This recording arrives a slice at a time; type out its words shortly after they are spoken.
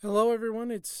Hello,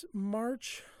 everyone. It's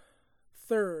March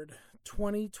 3rd,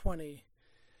 2020.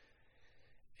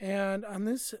 And on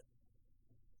this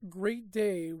great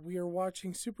day, we are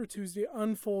watching Super Tuesday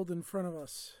unfold in front of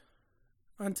us.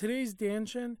 On today's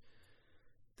Dangent,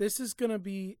 this is going to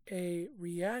be a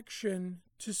reaction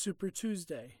to Super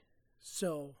Tuesday.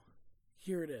 So,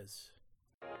 here it is.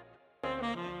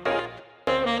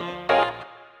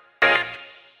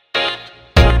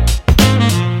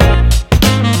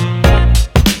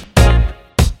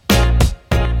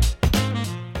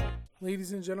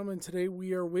 Ladies and gentlemen, today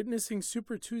we are witnessing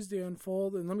Super Tuesday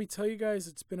unfold, and let me tell you guys,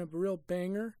 it's been a real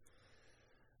banger.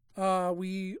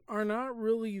 We are not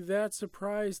really that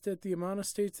surprised at the amount of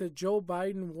states that Joe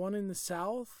Biden won in the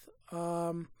South.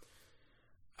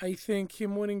 I think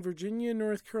him winning Virginia and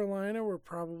North Carolina were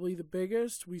probably the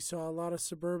biggest. We saw a lot of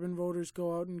suburban voters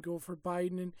go out and go for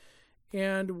Biden,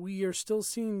 and we are still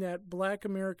seeing that Black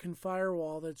American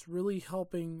firewall that's really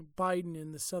helping Biden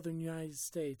in the southern United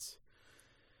States.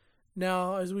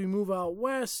 Now, as we move out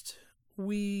west,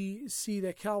 we see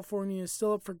that California is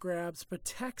still up for grabs, but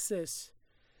Texas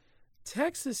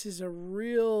is a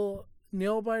real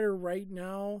nail-biter right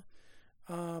now.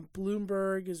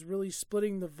 Bloomberg is really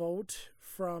splitting the vote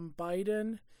from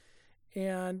Biden,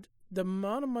 and the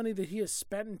amount of money that he has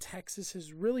spent in Texas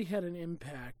has really had an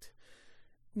impact.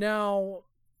 Now,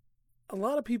 a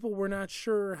lot of people were not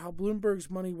sure how Bloomberg's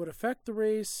money would affect the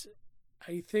race.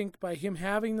 I think by him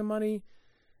having the money,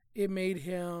 it made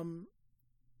him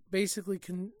basically,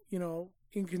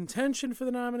 in contention for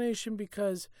the nomination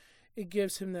because it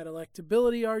gives him that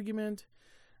electability argument.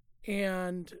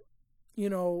 And,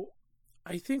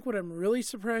 I think what I'm really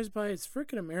surprised by is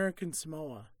freaking American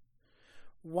Samoa.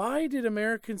 Why did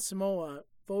American Samoa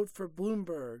vote for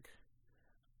Bloomberg?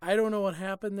 I don't know what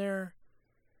happened there.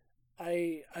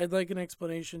 I'd like an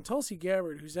explanation. Tulsi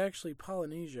Gabbard, who's actually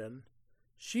Polynesian,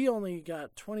 she only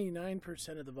got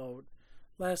 29% of the vote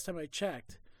last time I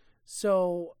checked.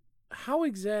 So how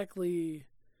exactly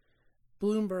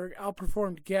Bloomberg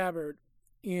outperformed Gabbard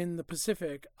in the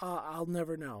Pacific, I'll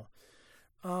never know.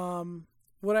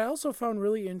 What I also found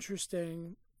really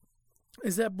interesting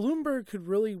is that Bloomberg could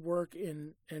really work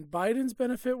in Biden's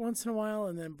benefit once in a while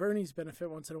and then Bernie's benefit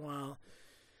once in a while.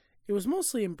 It was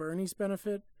mostly in Bernie's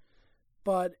benefit,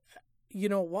 but,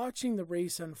 watching the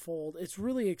race unfold, it's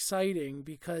really exciting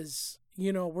because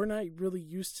we're not really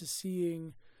used to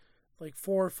seeing like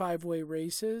 4 or 5-way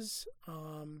races.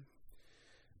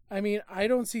 I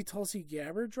don't see Tulsi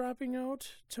Gabbard dropping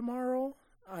out tomorrow.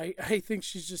 I think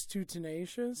she's just too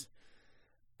tenacious.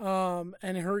 And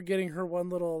her getting her one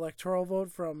little electoral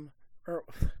vote or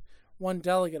one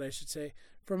delegate, I should say,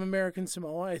 from American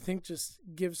Samoa, I think just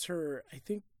gives her, I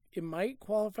think it might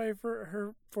qualify for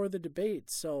her for the debate.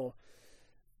 So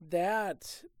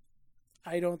that,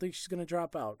 I don't think she's going to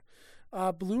drop out.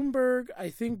 Bloomberg, I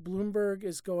think Bloomberg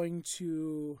is going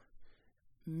to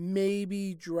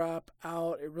maybe drop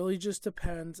out. It really just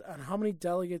depends on how many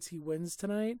delegates he wins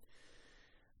tonight.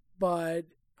 But,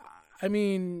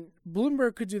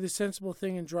 Bloomberg could do the sensible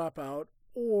thing and drop out,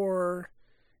 or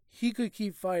he could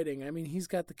keep fighting. He's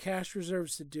got the cash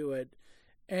reserves to do it.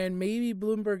 And maybe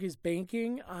Bloomberg is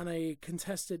banking on a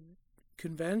contested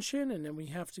convention, and then we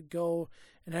have to go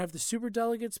and have the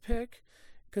superdelegates pick.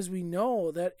 Because we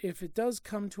know that if it does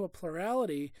come to a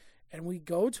plurality and we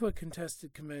go to a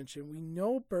contested convention, we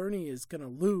know Bernie is going to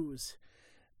lose.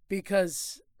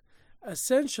 Because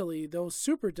essentially those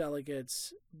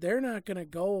superdelegates, they're not going to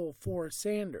go for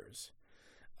Sanders.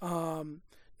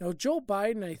 Now, Joe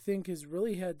Biden, I think, has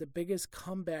really had the biggest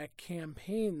comeback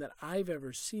campaign that I've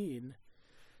ever seen.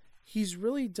 He's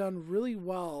really done really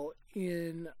well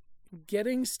in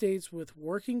getting states with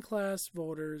working class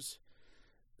voters,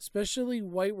 especially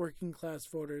white working class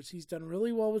voters. He's done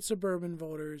really well with suburban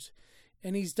voters,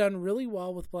 and he's done really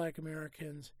well with Black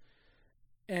Americans.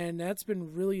 And that's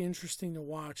been really interesting to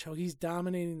watch, how he's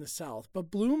dominating the South. But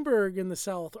Bloomberg in the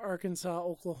South, Arkansas,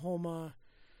 Oklahoma,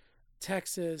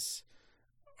 Texas,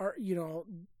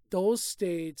 those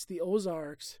states, the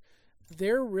Ozarks,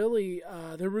 there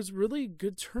was really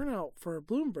good turnout for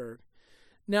Bloomberg.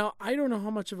 Now, I don't know how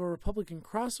much of a Republican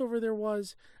crossover there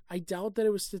was. I doubt that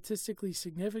it was statistically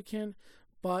significant,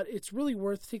 but it's really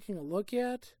worth taking a look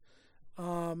at.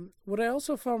 What I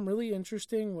also found really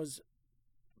interesting was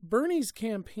Bernie's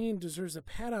campaign deserves a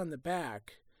pat on the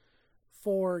back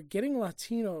for getting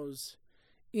Latinos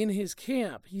in his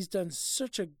camp. He's done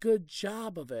such a good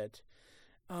job of it.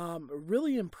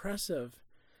 Really impressive.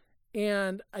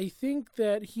 And I think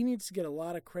that he needs to get a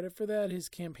lot of credit for that. His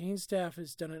campaign staff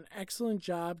has done an excellent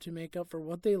job to make up for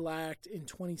what they lacked in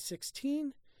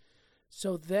 2016.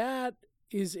 So that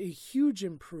is a huge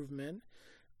improvement.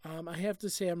 I have to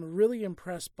say I'm really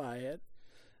impressed by it.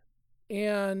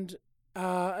 And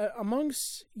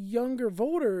amongst younger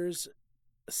voters,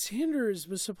 Sanders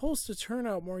was supposed to turn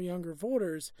out more younger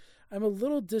voters. I'm a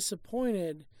little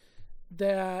disappointed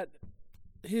that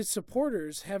his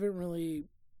supporters haven't really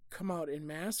come out en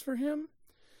masse for him.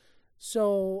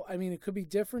 So, I mean, it could be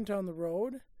different down the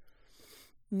road.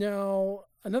 Now,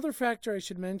 another factor I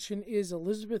should mention is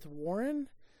Elizabeth Warren.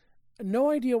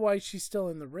 No idea why she's still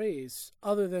in the race,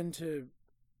 other than to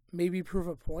maybe prove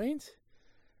a point.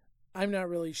 I'm not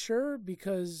really sure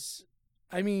because,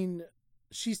 I mean,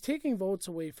 she's taking votes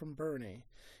away from Bernie.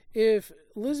 If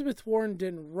Elizabeth Warren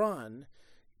didn't run,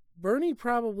 Bernie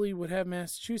probably would have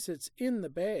Massachusetts in the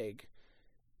bag.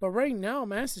 But right now,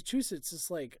 Massachusetts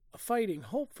is like a fighting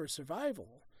hope for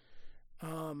survival.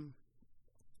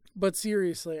 But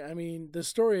seriously, I mean, the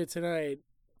story of tonight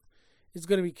is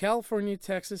going to be California,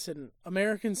 Texas, and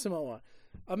American Samoa.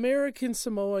 American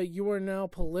Samoa, you are now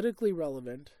politically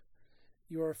relevant.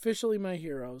 You are officially my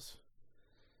heroes.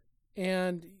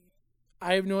 And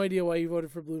I have no idea why you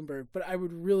voted for Bloomberg, but I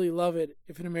would really love it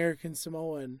if an American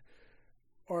Samoan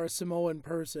or a Samoan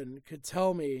person could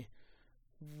tell me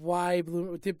why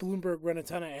did Bloomberg run a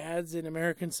ton of ads in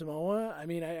American Samoa? I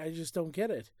mean, I just don't get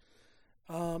it.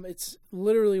 It's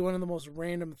literally one of the most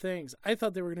random things. I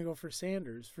thought they were going to go for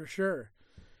Sanders, for sure.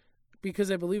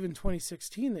 Because I believe in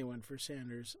 2016 they went for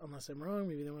Sanders. Unless I'm wrong,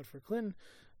 maybe they went for Clinton.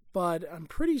 But I'm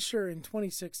pretty sure in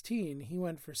 2016 he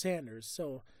went for Sanders.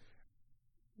 So,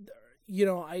 you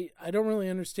know, I don't really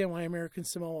understand why American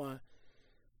Samoa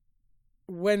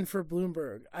went for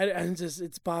Bloomberg.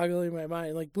 It's boggling my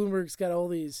mind. Like, Bloomberg's got all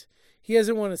these. He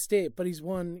hasn't won a state, but he's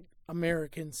won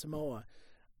American Samoa.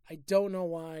 I don't know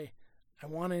why. I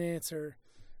want an answer.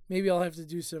 Maybe I'll have to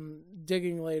do some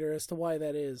digging later as to why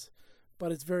that is.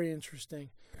 But it's very interesting.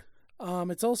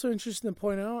 It's also interesting to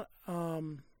point out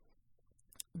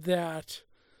that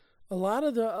a lot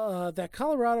of that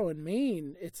Colorado and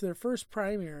Maine, it's their first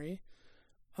primary.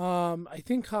 I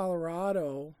think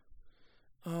Colorado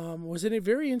was in a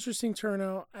very interesting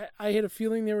turnout. I had a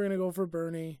feeling they were going to go for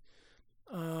Bernie.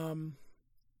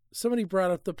 Somebody brought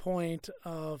up the point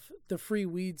of the free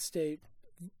weed state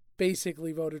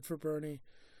basically voted for Bernie,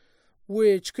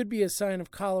 which could be a sign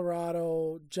of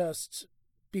Colorado just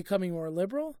becoming more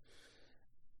liberal.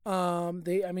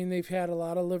 They've had a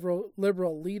lot of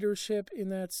liberal leadership in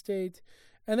that state.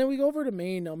 And then we go over to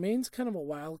Maine. Now, Maine's kind of a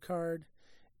wild card,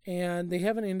 and they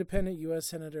have an independent U.S.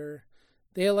 senator.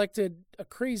 They elected a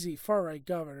crazy far-right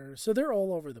governor, so they're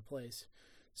all over the place.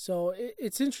 So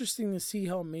it's interesting to see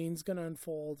how Maine's going to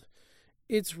unfold.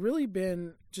 It's really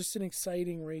been just an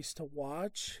exciting race to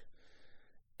watch.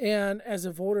 And as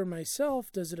a voter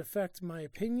myself, does it affect my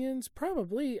opinions?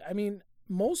 Probably. I mean,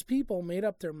 most people made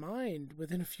up their mind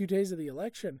within a few days of the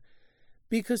election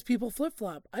because people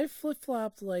flip-flop. I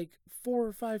flip-flopped like 4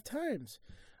 or 5 times.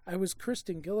 I was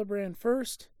Kristen Gillibrand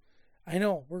first. I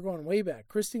know, we're going way back.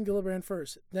 Kristen Gillibrand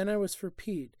first. Then I was for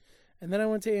Pete. And then I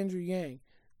went to Andrew Yang.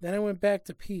 Then I went back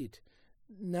to Pete.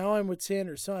 Now I'm with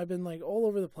Sanders. So I've been like all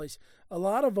over the place. A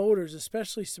lot of voters,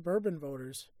 especially suburban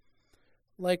voters,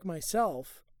 like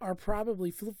myself, are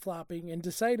probably flip-flopping and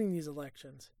deciding these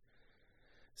elections.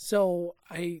 So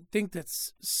I think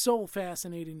that's so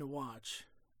fascinating to watch.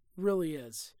 Really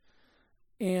is.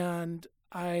 And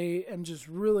I am just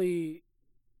really,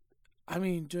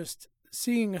 just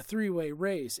seeing a 3-way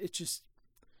race. It's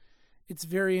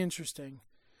very interesting.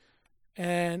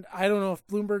 And I don't know if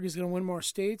Bloomberg is going to win more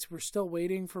states. We're still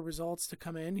waiting for results to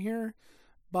come in here.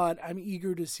 But I'm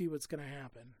eager to see what's going to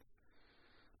happen.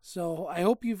 So I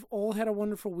hope you've all had a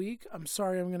wonderful week. I'm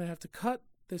sorry I'm going to have to cut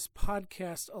this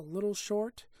podcast a little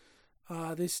short.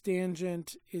 This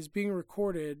Dangent is being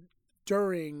recorded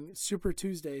during Super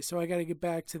Tuesday, so I got to get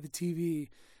back to the TV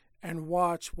and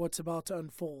watch what's about to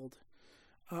unfold.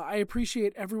 I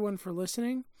appreciate everyone for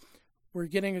listening. We're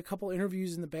getting a couple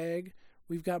interviews in the bag.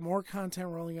 We've got more content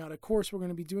rolling out. Of course, we're going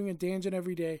to be doing a Dangent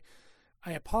every day.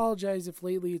 I apologize if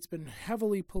lately it's been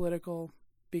heavily political,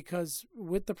 because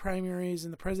with the primaries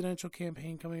and the presidential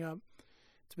campaign coming up,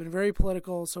 it's been very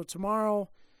political. So tomorrow,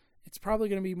 it's probably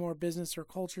going to be more business or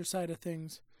culture side of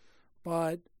things.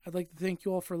 But I'd like to thank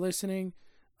you all for listening.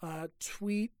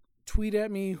 Tweet at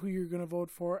me who you're going to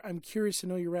vote for. I'm curious to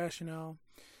know your rationale.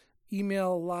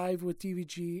 Email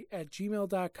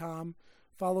livewithdvg@gmail.com.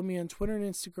 Follow me on Twitter and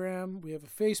Instagram. We have a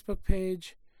Facebook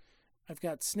page. I've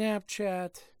got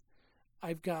Snapchat.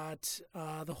 I've got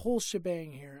the whole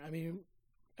shebang here.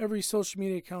 Every social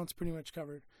media account's pretty much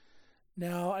covered.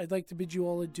 Now, I'd like to bid you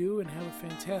all adieu and have a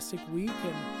fantastic week,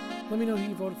 and let me know who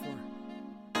you voted for.